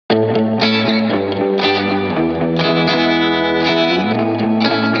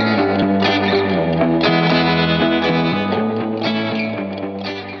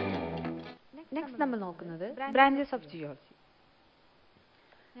Branches of geology.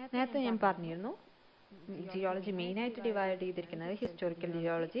 നേരത്തെ ഞാൻ പറഞ്ഞിരുന്നു ജിയോളജി മെയിനായിട്ട് ഡിവൈഡ് ചെയ്തിരിക്കുന്നത് historical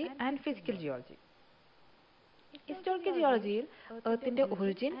geology and physical geology. Historical ജിയോളജിയിൽ എർത്തിന്റെ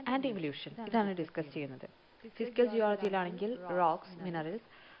origin and evolution ഇതാണ് ഡിസ്കസ് ചെയ്യുന്നത്. ഫിസിക്കൽ ജിയോളജിയിലാണെങ്കിൽ റോക്സ്, മിനറൽസ്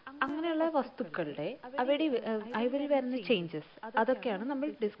അങ്ങനെയുള്ള വസ്തുക്കളുടെ അവയിൽ വരുന്ന ചേഞ്ചസ് അതൊക്കെയാണ് നമ്മൾ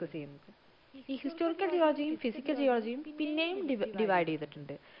ഡിസ്കസ് ചെയ്യുന്നത്. ഈ ഹിസ്റ്റോറിക്കൽ ജിയോളജിയും ഫിസിക്കൽ ജിയോളജിയും പിന്നെയും ഡിവൈഡ്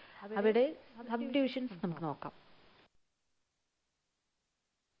ചെയ്തിട്ടുണ്ട്. അവിടെ സബ് ഡിവിഷൻസ് നമുക്ക് നോക്കാം.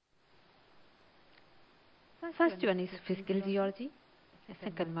 First one is physical geology,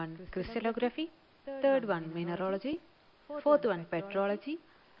 second one crystallography, third one mineralogy, fourth one petrology,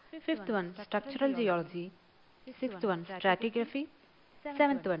 fifth one structural geology, sixth one stratigraphy,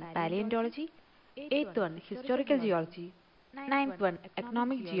 seventh one paleontology, eighth one historical geology, ninth one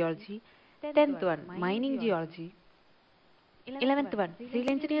economic geology, 10th one mining geology, 11th one civil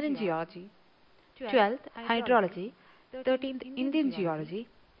engineering geology, 12th hydrology, 13th Indian geology,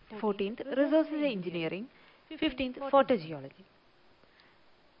 14th resources engineering, 15th photogeology.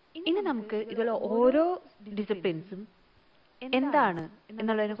 ഇനി നമുക്ക് ഇതിലുള്ള ഓരോ ഡിസിപ്ലിൻസും എന്താണ്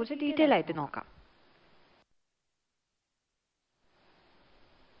എന്നുള്ളതിനെ കുറിച്ച് detail ആയിട്ട് നോക്കാം.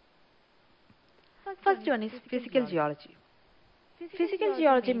 First one is physical geology. Physical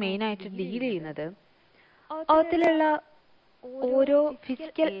geology main ആയിട്ട് ഡീൽ ചെയ്യുന്നത് എർത്തിലുള്ള ഓരോ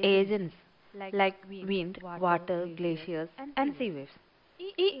physical agents like wind, water, glaciers and see waves.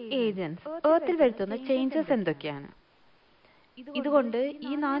 ഈ ഏജൻസ് എർത്തിൽ വരുത്തുന്ന ചേഞ്ചസ് എന്തൊക്കെയാണ്? ഇതുകൊണ്ട്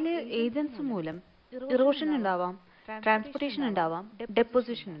ഈ 4 ഏജൻസ് മൂലം ഇറോഷൻ ഉണ്ടാവാം, ട്രാൻസ്പോർട്ടേഷൻ ഉണ്ടാവാം,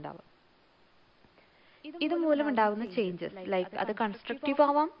 ഡെപ്പോസിഷൻ ഉണ്ടാവാം. ഇതുമൂലം ഉണ്ടാകുന്ന ചേഞ്ചസ് ലൈക്ക് അത് കൺസ്ട്രക്റ്റീവ്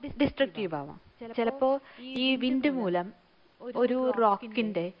ആവാം, ഡിസ്ട്രക്റ്റീവ് ആവാം. ചിലപ്പോ ഈ വിൻഡ് മൂലം ഒരു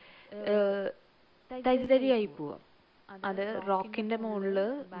റോക്കിന്റെ തരിതരിയായി പോവാം. അത് റോക്കിന്റെ മുകളില്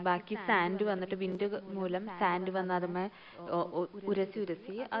ബാക്കി സാൻഡ് വന്നിട്ട് വിൻഡ് മൂലം സാൻഡ് വന്ന് അതുമേ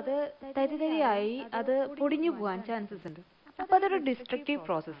ഉരസി അത് തരിതരിയായി അത് പൊടിഞ്ഞു പോകാൻ ചാൻസസ് ഉണ്ട്. അപ്പൊ അതൊരു ഡിസ്ട്രക്റ്റീവ്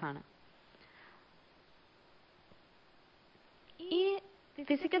പ്രോസസ് ആണ്. ഈ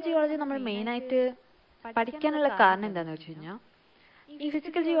ഫിസിക്കൽ ജിയോളജി നമ്മൾ മെയിൻ ആയിട്ട് പഠിക്കാനുള്ള കാരണം എന്താന്ന് വെച്ച് കഴിഞ്ഞാൽ ഈ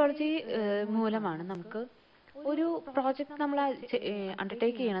ഫിസിക്കൽ ജിയോളജി മൂലമാണ് നമുക്ക് ഒരു പ്രോജക്റ്റ് നമ്മൾ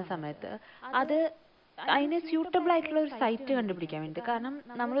അണ്ടർടേക്ക് ചെയ്യുന്ന സമയത്ത് അതിന് സ്യൂട്ടബിൾ ആയിട്ടുള്ള ഒരു സൈറ്റ് കണ്ടുപിടിക്കാൻ വേണ്ടി. കാരണം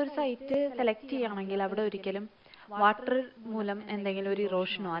നമ്മളൊരു സൈറ്റ് സെലക്ട് ചെയ്യുകയാണെങ്കിൽ അവിടെ ഒരിക്കലും വാട്ടർ മൂലം എന്തെങ്കിലും ഒരു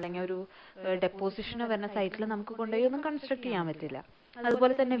ഇറോഷനോ അല്ലെങ്കിൽ ഒരു ഡെപ്പോസിഷനോ വരുന്ന സൈറ്റിൽ നമുക്ക് കൊണ്ടുപോയി ഒന്നും കൺസ്ട്രക്ട് ചെയ്യാൻ പറ്റില്ല.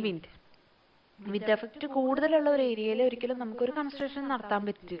 അതുപോലെ തന്നെ വിൻഡ് എഫക്റ്റ് കൂടുതലുള്ള ഒരു ഏരിയയിൽ ഒരിക്കലും നമുക്കൊരു കൺസ്ട്രക്ഷൻ നടത്താൻ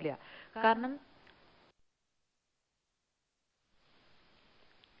പറ്റില്ല. കാരണം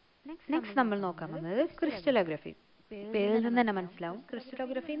നെക്സ്റ്റ് നമ്മൾ നോക്കാൻ പോകുന്നത് ക്രിസ്റ്റലോഗ്രഫി. പേരിൽ നിന്ന് തന്നെ മനസ്സിലാവും,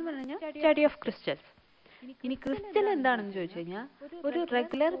 ക്രിസ്റ്റലോഗ്രഫി എന്ന് പറഞ്ഞു കഴിഞ്ഞാൽ സ്റ്റഡി ഓഫ് ക്രിസ്റ്റൽസ്. ഇനി ക്രിസ്റ്റൽ എന്താണെന്ന് ചോദിച്ചു കഴിഞ്ഞാൽ ഒരു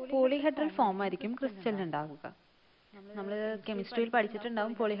റെഗുലർ പോളിഹെഡ്രൽ ഫോം ആയിരിക്കും ക്രിസ്റ്റലിന് ഉണ്ടാവുക. നമ്മൾ കെമിസ്ട്രിയിൽ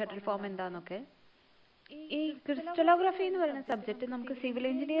പഠിച്ചിട്ടുണ്ടാവും പോളിഹെഡ്രൽ ഫോം എന്താന്നൊക്കെ. ഈ ക്രിസ്റ്റലോഗ്രഫി എന്ന് പറയുന്ന സബ്ജക്ട് നമുക്ക് സിവിൽ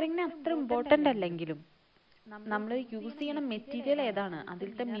എഞ്ചിനീയറിംഗിന് അത്ര ഇമ്പോർട്ടന്റ് അല്ലെങ്കിലും നമ്മൾ യൂസ് ചെയ്യണ മെറ്റീരിയൽ ഏതാണ്,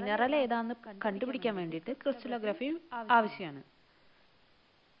 അതിലത്തെ മിനറൽ ഏതാന്ന് കണ്ടുപിടിക്കാൻ വേണ്ടിയിട്ട് ക്രിസ്റ്റലോഗ്രഫി ആവശ്യമാണ്.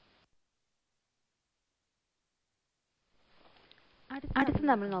 അടുത്ത്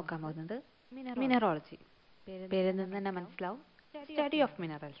നമ്മൾ നോക്കാൻ പോകുന്നത് മിനറോളജി. പേരിൽ നിന്ന് തന്നെ മനസ്സിലാവും, സ്റ്റഡി ഓഫ്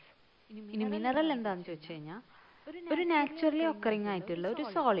മിനറൽസ്. ഇനി മിനറൽ എന്താണെന്ന് ചോദിച്ചു കഴിഞ്ഞാൽ ഒരു നാച്ചുറലി ഒക്കറിംഗ് ആയിട്ടുള്ള ഒരു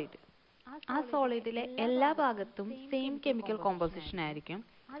സോളിഡ്. ആ സോളിഡിലെ എല്ലാ ഭാഗത്തും സെയിം കെമിക്കൽ കോമ്പോസിഷൻ ആയിരിക്കും,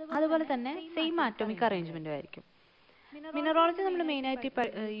 അതുപോലെ തന്നെ സെയിം ആറ്റോമിക് അറേഞ്ച്മെന്റും ആയിരിക്കും. മിനറോളജി നമ്മൾ മെയിൻ ആയിട്ട്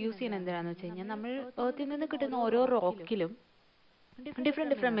യൂസ് ചെയ്യുന്നത് എന്താണെന്ന് വെച്ച് കഴിഞ്ഞാൽ നമ്മൾ എർത്തിൽ നിന്ന് കിട്ടുന്ന ഓരോ റോക്കിലും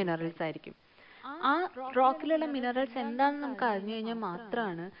ഡിഫറെന്റ് മിനറൽസ് ആയിരിക്കും. ആ റോക്കിലുള്ള മിനറൽസ് എന്താണെന്ന് നമുക്ക് അറിഞ്ഞു കഴിഞ്ഞാൽ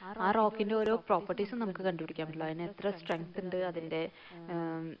മാത്രമാണ് ആ റോക്കിന്റെ ഓരോ പ്രോപ്പർട്ടീസും നമുക്ക് കണ്ടുപിടിക്കാൻ പറ്റുള്ളൂ. അതിന് എത്ര സ്ട്രെങ്ത് ഉണ്ട്, അതിന്റെ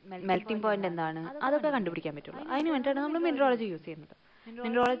മെൽറ്റിംഗ് പോയിന്റ് എന്താണ്, അതൊക്കെ കണ്ടുപിടിക്കാൻ പറ്റുള്ളൂ. അതിന് വേണ്ടിയിട്ടാണ് നമ്മൾ മിനറോളജി യൂസ് ചെയ്യുന്നത്.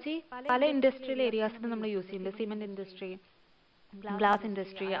 മിനറോളജി പല ഇൻഡസ്ട്രിയൽ ഏരിയാസിലും നമ്മൾ യൂസ് ചെയ്യുന്നുണ്ട്. Cement industry, glass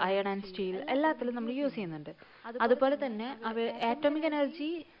industry, iron and steel എല്ലാത്തിലും നമ്മൾ യൂസ് ചെയ്യുന്നുണ്ട്. അതുപോലെ തന്നെ ആറ്റോമിക്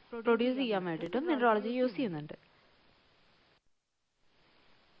എനർജി പ്രൊഡ്യൂസ് ചെയ്യാൻ വേണ്ടിയിട്ടും മിനറോളജി യൂസ് ചെയ്യുന്നുണ്ട്.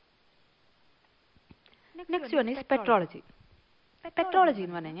 Next one is petrology. Petrology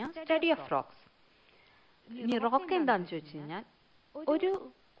എന്ന് പറഞ്ഞു കഴിഞ്ഞാൽ സ്റ്റഡി ഓഫ് റോക്സ്. ഇനി റോക്ക് എന്താണെന്ന് ചോദിച്ചു കഴിഞ്ഞാൽ ഒരു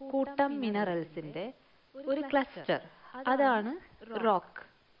കൂട്ടം മിനറൽസിന്റെ ഒരു ക്ലസ്റ്റർ, അതാണ് റോക്ക്.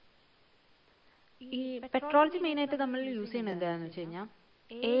 ഈ പെട്രോളജി മെയിൻ ആയിട്ട് നമ്മൾ യൂസ് ചെയ്യുന്നത് എന്താണെന്ന് വെച്ച് കഴിഞ്ഞാൽ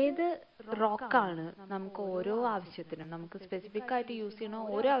ഏത് റോക്കാണ് നമുക്ക് ഓരോ ആവശ്യത്തിനും, നമുക്ക് സ്പെസിഫിക് ആയിട്ട് യൂസ് ചെയ്യണ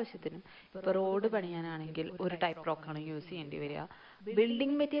ഓരോ ആവശ്യത്തിനും. ഇപ്പൊ റോഡ് പണിയാനാണെങ്കിൽ ഒരു ടൈപ്പ് റോക്കാണ് യൂസ് ചെയ്യേണ്ടി വരിക.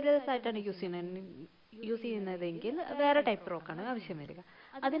 ബിൽഡിംഗ് മെറ്റീരിയൽസ് ആയിട്ടാണ് യൂസ് ചെയ്യുന്നതെങ്കിൽ വേറെ ടൈപ്പ് റോക്കാണ് ആവശ്യം വരിക.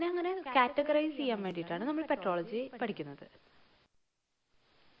 അതിനെ അങ്ങനെ കാറ്റഗറൈസ് ചെയ്യാൻ വേണ്ടിയിട്ടാണ് നമ്മൾ പെട്രോളജി പഠിക്കുന്നത്.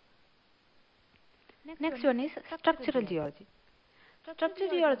 Next one is structural geology. Structural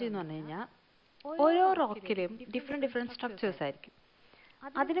geology എന്ന് പറഞ്ഞു കഴിഞ്ഞാൽ ഓരോ റോക്കിലും ഡിഫറെൻറ്റ് സ്ട്രക്ചേഴ്സ് ആയിരിക്കും.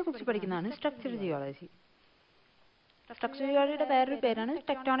 അതിനെക്കുറിച്ച് പഠിക്കുന്നതാണ് സ്ട്രക്ചറൽ ജിയോളജി. സ്ട്രക്ചറൽ ജിയോളജിയുടെ വേറൊരു പേരാണ്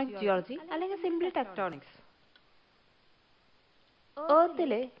ടെക്ടോണിക് ജിയോളജി അല്ലെങ്കിൽ സിംപ്ലി ടെക്ടോണിക്സ്.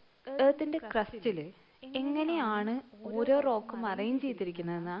 എർത്തിന്റെ ക്രസ്റ്റിൽ എങ്ങനെയാണ് ഓരോ റോക്കും അറേഞ്ച്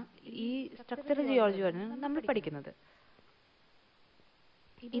ചെയ്തിരിക്കുന്നതെന്ന ഈ സ്ട്രക്ചറൽ ജിയോളജി വഴി നമ്മൾ പഠിക്കുന്നത്.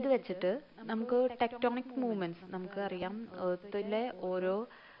 ഇത് വെച്ചിട്ട് നമുക്ക് ടെക്ടോണിക് മൂവ്മെന്റ്സ് നമുക്ക് അറിയാം. എർത്തിലെ ഓരോ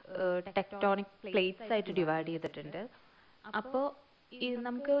ടെക്ടോണിക് പ്ലേറ്റ്സ് ആയിട്ട് ഡിവൈഡ് ചെയ്തിട്ടുണ്ട്. അപ്പോൾ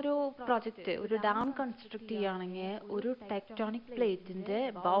നമുക്ക് ഒരു പ്രോജക്റ്റ് ഒരു ഡാം കൺസ്ട്രക്ട് ചെയ്യുകയാണെങ്കിൽ ഒരു ടെക്ടോണിക് പ്ലേറ്റിന്റെ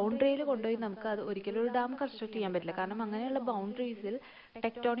ബൗണ്ടറിയിൽ കൊണ്ടുപോയി നമുക്ക് അത് ഒരിക്കലും ഒരു ഡാം കൺസ്ട്രക്ട് ചെയ്യാൻ പറ്റില്ല. കാരണം അങ്ങനെയുള്ള ബൗണ്ടറീസിൽ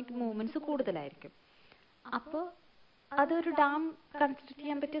ടെക്ടോണിക് മൂവ്മെന്റ്സ് കൂടുതലായിരിക്കും. അപ്പോൾ അതൊരു ഡാം കൺസ്ട്രക്ട്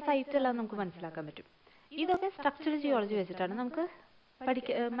ചെയ്യാൻ പറ്റിയ സൈറ്റ് അല്ല നമുക്ക് മനസ്സിലാക്കാൻ പറ്റും. ഇതൊക്കെ സ്ട്രക്ചറൽ ജിയോളജി വെച്ചിട്ടാണ് നമുക്ക്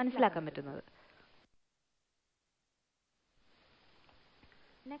മനസ്സിലാക്കാൻ പറ്റുന്നത്.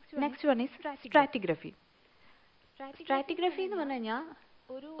 Next one is stratigraphy. Stratigraphy എന്ന് പറഞ്ഞു കഴിഞ്ഞാൽ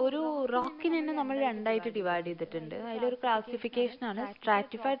ഒരു റോക്കിനെ തന്നെ നമ്മൾ രണ്ടായിട്ട് ഡിവൈഡ് ചെയ്തിട്ടുണ്ട്. അതിലൊരു ക്ലാസിഫിക്കേഷൻ ആണ്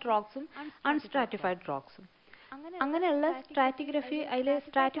സ്ട്രാറ്റിഫൈഡ് റോക്സും അൺസ്ട്രാറ്റിഫൈഡ് റോക്സും. അങ്ങനെയുള്ള സ്ട്രാറ്റിഗ്രഫി, അതിൽ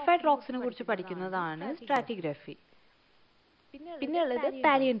സ്ട്രാറ്റിഫൈഡ് റോക്സിനെ കുറിച്ച് പഠിക്കുന്നതാണ് സ്ട്രാറ്റിഗ്രഫി. പിന്നെ ഉള്ളത്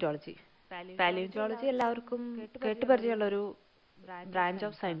പാലിയോന്റോളജി. പാലിയോന്റോളജി എല്ലാവർക്കും കേട്ടുപരിചയമുള്ള ഒരു ബ്രാഞ്ച്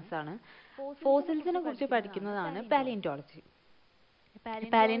ഓഫ് സയൻസ് ആണ്. ഫോസിൽസിനെ കുറിച്ച് പഠിക്കുന്നതാണ് പാലിയോന്റോളജി.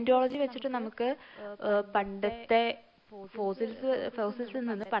 പാലിയോന്റോളജി വെച്ചിട്ട് നമുക്ക് പണ്ടത്തെ ഫോസിൽസിൽ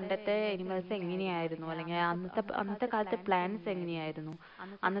നിന്ന് പണ്ടത്തെ അനിമൽസ് എങ്ങനെയായിരുന്നു, അല്ലെങ്കിൽ അന്നത്തെ കാലത്തെ പ്ലാന്റ്സ് എങ്ങനെയായിരുന്നു,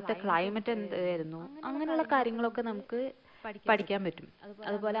 അന്നത്തെ ക്ലൈമറ്റ് എന്തായിരുന്നു, അങ്ങനെയുള്ള കാര്യങ്ങളൊക്കെ നമുക്ക് പഠിക്കാൻ പറ്റും.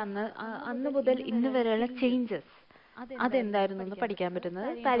 അതുപോലെ അന്ന് മുതൽ ഇന്ന് വരെയുള്ള ചേഞ്ചസ് അതെന്തായിരുന്നു എന്ന് പഠിക്കാൻ പറ്റുന്നത്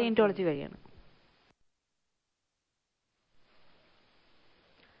പാലിയോന്റോളജി വഴിയാണ്.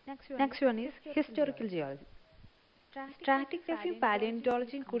 Next one is historical geology. സ്ട്രാറ്റിഗ്രഫിയും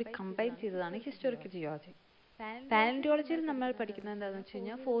പാലിയോന്റോളജിയും കൂടി കമ്പൈൻ ചെയ്തതാണ് ഹിസ്റ്റോറിക്കൽ ജിയോളജി. പാലിയോന്റോളജിയിൽ നമ്മൾ പഠിക്കുന്നത് എന്താണെന്ന് വെച്ച്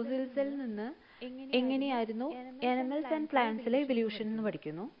കഴിഞ്ഞാൽ ഫോസിൽസിൽ നിന്ന് എങ്ങനെയായിരുന്നു അനിമൽസ് ആൻഡ് പ്ലാന്റ്സിലെ ഇവല്യൂഷൻ എന്ന്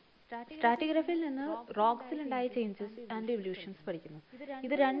പഠിക്കുന്നു. സ്ട്രാറ്റിഗ്രഫിയിൽ നിന്ന് റോക്സിൽ ഉണ്ടായ ചേഞ്ചസ് ആൻഡ് ഇവല്യൂഷൻസ് പഠിക്കുന്നു.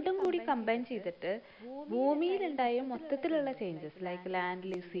 ഇത് രണ്ടും കൂടി കമ്പൈൻ ചെയ്തിട്ട് ഭൂമിയിലുണ്ടായ മൊത്തത്തിലുള്ള ചേഞ്ചസ് ലൈക്ക്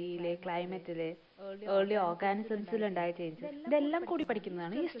ലാൻഡിലെ, സീയിലെ, ക്ലൈമറ്റിലെ, ഏർലി ഓർഗാനിസംസിൽ ഉണ്ടായ ചേഞ്ചസ് ഇതെല്ലാം കൂടി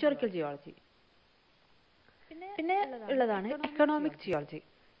പഠിക്കുന്നതാണ് ഹിസ്റ്റോറിക്കൽ ജിയോളജി. പിന്നെ ഉള്ളതാണ് എക്കണോമിക് ജിയോളജി.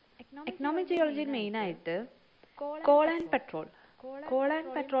 എക്കണോമിക് ജിയോളജിയിൽ മെയിൻ ആയിട്ട് കോൾ ആൻഡ്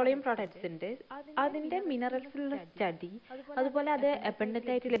പെട്രോളിയം പ്രൊഡക്ട്സിന്റെ അതിന്റെ മിനറൽസിലുള്ള സ്റ്റഡി, അതുപോലെ അത്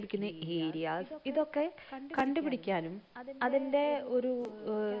അബണ്ടന്റ് ആയിട്ട് ലഭിക്കുന്ന ഏരിയാസ്, ഇതൊക്കെ കണ്ടുപിടിക്കാനും അതിന്റെ ഒരു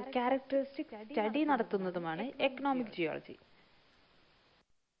characteristic study നടത്തുന്നതുമാണ് economic geology.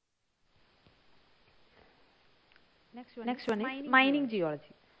 Next one is mining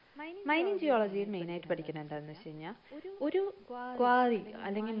geology. Mining ജിയോളജിയിൽ main ആയിട്ട് പഠിക്കുന്നത് എന്താണെന്ന് വെച്ച് കഴിഞ്ഞാൽ ഒരു ക്വാറി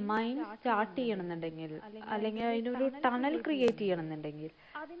അല്ലെങ്കിൽ മൈൻ സ്റ്റാർട്ട് ചെയ്യണമെന്നുണ്ടെങ്കിൽ അല്ലെങ്കിൽ അതിനൊരു ടണൽ ക്രിയേറ്റ് ചെയ്യണമെന്നുണ്ടെങ്കിൽ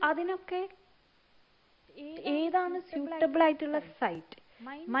അതിനൊക്കെ ഏതാണ് സ്യൂട്ടബിൾ ആയിട്ടുള്ള സൈറ്റ്,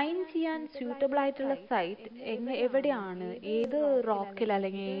 മൈൻ ചെയ്യാൻ സ്യൂട്ടബിൾ ആയിട്ടുള്ള സൈറ്റ് എവിടെയാണ്, ഏത് റോക്കിൽ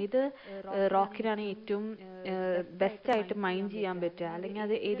അല്ലെങ്കിൽ ഏത് റോക്കിലാണ് ഏറ്റവും ബെസ്റ്റ് ആയിട്ട് മൈൻ ചെയ്യാൻ പറ്റുക, അല്ലെങ്കിൽ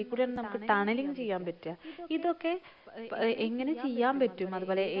അത് ഏതിൽ കൂടെയാണ് നമുക്ക് ടണലിങ് ചെയ്യാൻ പറ്റുക, ഇതൊക്കെ എങ്ങനെ ചെയ്യാൻ പറ്റും,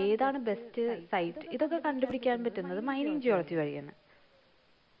 അതുപോലെ ഏതാണ് ബെസ്റ്റ് സൈറ്റ്, ഇതൊക്കെ കണ്ടുപിടിക്കാൻ പറ്റുന്നത് മൈനിങ് ജിയോളജി വഴിയാണ്.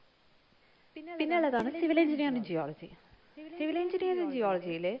 പിന്നെ ഉള്ളതാണ് civil engineering geology. Civil engineering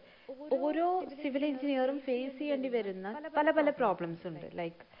ജിയോളജിയിൽ ഓരോ സിവിൽ എഞ്ചിനീയറും ഫേസ് ചെയ്യേണ്ടി വരുന്ന പല പല പ്രോബ്ലംസ് ഉണ്ട്.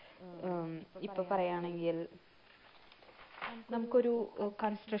 ലൈക്ക് ഇപ്പൊ പറയുകയാണെങ്കിൽ നമുക്കൊരു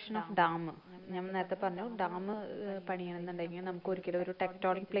കൺസ്ട്രക്ഷൻ ഓഫ് ഡാം, ഞാൻ നേരത്തെ പറഞ്ഞു ഡാം പണിയണമെന്നുണ്ടെങ്കിൽ നമുക്ക് ഒരിക്കലും ഒരു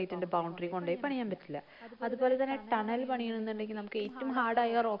ടെക്ടോണിക് പ്ലേറ്റിന്റെ ബൗണ്ടറി കൊണ്ടുപോയി പണിയാൻ പറ്റില്ല. അതുപോലെ തന്നെ ടണൽ പണിയണമെന്നുണ്ടെങ്കിൽ നമുക്ക് ഏറ്റവും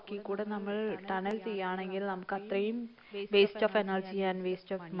ഹാർഡായ റോക്കിൽ കൂടെ നമ്മൾ ടണൽ ചെയ്യുകയാണെങ്കിൽ നമുക്ക് അത്രയും waste of energy and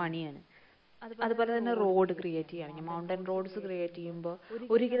waste of മണിയാണ്. അതുപോലെ തന്നെ റോഡ് ക്രിയേറ്റ് ചെയ്യുകയാണെങ്കിൽ മൗണ്ടൻ റോഡ്സ് ക്രിയേറ്റ് ചെയ്യുമ്പോൾ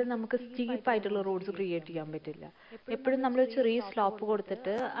ഒരിക്കലും നമുക്ക് സ്റ്റീപ്പ് ആയിട്ടുള്ള റോഡ്സ് ക്രിയേറ്റ് ചെയ്യാൻ പറ്റില്ല. എപ്പോഴും നമ്മൾ ചെറിയ സ്ലോപ്പ്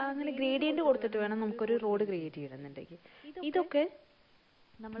കൊടുത്തിട്ട് അങ്ങനെ ഗ്രേഡിയന്റ് കൊടുത്തിട്ട് വേണം നമുക്കൊരു റോഡ് ക്രിയേറ്റ് ചെയ്യണമെന്നുണ്ടെങ്കിൽ. ഇതൊക്കെ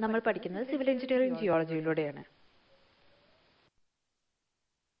നമ്മൾ പഠിക്കുന്നത് civil engineering ജിയോളജിയിലൂടെയാണ്.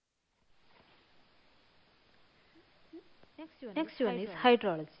 Next one is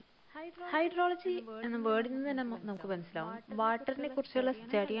hydrology. Hydrology എന്ന വേർഡിൽ നിന്ന് തന്നെ നമുക്ക് മനസ്സിലാവും വാട്ടറിനെ കുറിച്ചുള്ള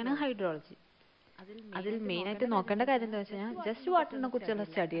സ്റ്റഡിയാണ് ഹൈഡ്രോളജി. അതിൽ മെയിൻ ആയിട്ട് നോക്കേണ്ട കാര്യം എന്താ വെച്ച് കഴിഞ്ഞാൽ ജസ്റ്റ് വാട്ടറിനെ കുറിച്ചുള്ള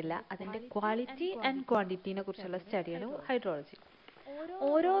സ്റ്റഡി അല്ല, അതിന്റെ ക്വാളിറ്റി ആൻഡ് ക്വാണ്ടിറ്റിനെ കുറിച്ചുള്ള സ്റ്റഡിയാണ് ഹൈഡ്രോളജി.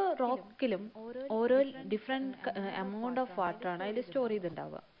 ഓരോ റോക്കിലും ഓരോ ഡിഫറെന്റ് എമൗണ്ട് ഓഫ് വാട്ടർ ആണ് അതിൽ സ്റ്റോർ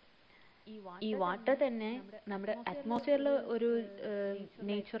ചെയ്തിട്ടുണ്ടാവുക. ഈ വാട്ടർ തന്നെ നമ്മുടെ അറ്റ്മോസ്ഫിയറിൽ ഒരു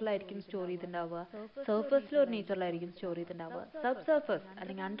നേച്ചറിലായിരിക്കും സ്റ്റോർ ചെയ്തിട്ടുണ്ടാവുക, സർഫസിൽ ഒരു നേച്ചറിലായിരിക്കും സ്റ്റോർ ചെയ്തിട്ടുണ്ടാവുക, സബ് സർഫസ്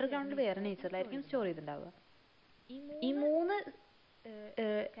അല്ലെങ്കിൽ അണ്ടർഗ്രൗണ്ടിൽ വേറെ നേച്ചറിലായിരിക്കും സ്റ്റോർ ചെയ്തിട്ടുണ്ടാവുക. ഈ മൂന്ന്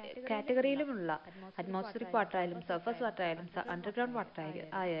കാറ്റഗറിയിലുമുള്ള അറ്റ്മോസ്ഫിയറിക് വാട്ടർ ആയാലും സർഫസ് വാട്ടർ ആയാലും അണ്ടർഗ്രൗണ്ട് വാട്ടർ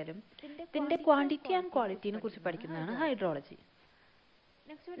ആയാലും ഇതിന്റെ ക്വാണ്ടിറ്റി ആൻഡ് ക്വാളിറ്റിനെ കുറിച്ച് പഠിക്കുന്നതാണ് hydrology.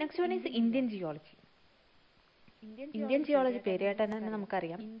 Next one is Indian geology. Indian geology പേരായിട്ട് തന്നെ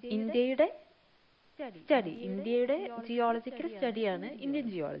നമുക്കറിയാം, ഇന്ത്യയുടെ ജിയോളജിക്കൽ സ്റ്റഡിയാണ് ഇന്ത്യൻ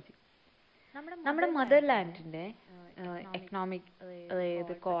ജിയോളജി. നമ്മുടെ മദർ ലാൻഡിന്റെ എക്കണോമിക്,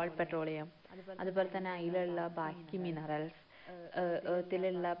 അതായത് കോൾ, പെട്രോളിയം, അതുപോലെ തന്നെ അതിലുള്ള ബാക്കി മിനറൽസ്, എർത്തിൽ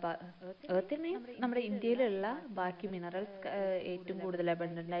മീൻസ് നമ്മുടെ ഇന്ത്യയിലുള്ള ബാക്കി മിനറൽസ് ഏറ്റവും കൂടുതൽ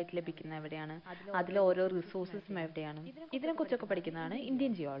അബണ്ടന്റ് ആയിട്ട് ലഭിക്കുന്ന എവിടെയാണ്, അതിലെ ഓരോ റിസോഴ്സസും എവിടെയാണ്, ഇതിനെ കുറിച്ചൊക്കെ പഠിക്കുന്നതാണ്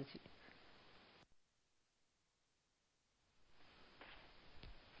Indian geology.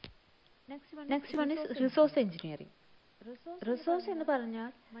 Next one is resource engineering. Resource എന്ന് പറഞ്ഞാൽ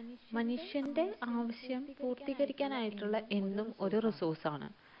മനുഷ്യന്റെ ആവശ്യം പൂർത്തീകരിക്കാനായിട്ടുള്ള എന്തും ഒരു റിസോഴ്സാണ്.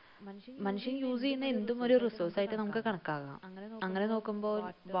 മനുഷ്യൻ യൂസ് ചെയ്യുന്ന എന്തും ഒരു റിസോഴ്സ് ആയിട്ട് നമുക്ക് കണക്കാക്കാം. അങ്ങനെ നോക്കുമ്പോൾ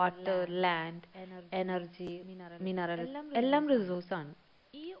വാട്ടർ, ലാൻഡ്, എനർജി, മിനറൽ എല്ലാം റിസോഴ്സ് ആണ്.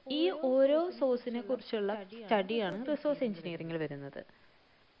 ഈ ഓരോ സോഴ്സിനെ കുറിച്ചുള്ള സ്റ്റഡിയാണ് റിസോഴ്സ് എഞ്ചിനീയറിംഗിൽ വരുന്നത്.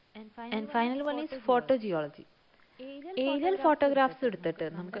 And final one is photo geology. Aerial photographs എടുത്തിട്ട്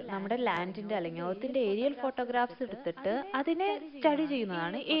നമ്മുടെ ലാൻഡിന്റെ അല്ലെങ്കിൽ എർത്തിന്റെ ഏരിയൽ ഫോട്ടോഗ്രാഫ്സ് എടുത്തിട്ട് അതിനെ സ്റ്റഡി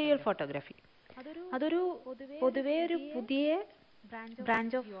ചെയ്യുന്നതാണ് ഏരിയൽ ഫോട്ടോഗ്രാഫി. അതൊരു പൊതുവേ ഒരു പുതിയ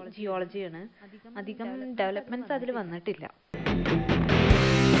ബ്രാഞ്ച് ഓഫ് ജിയോളജിയാണ്. അധികം ഡെവലപ്മെന്റ്സ് അതിൽ വന്നിട്ടില്ല.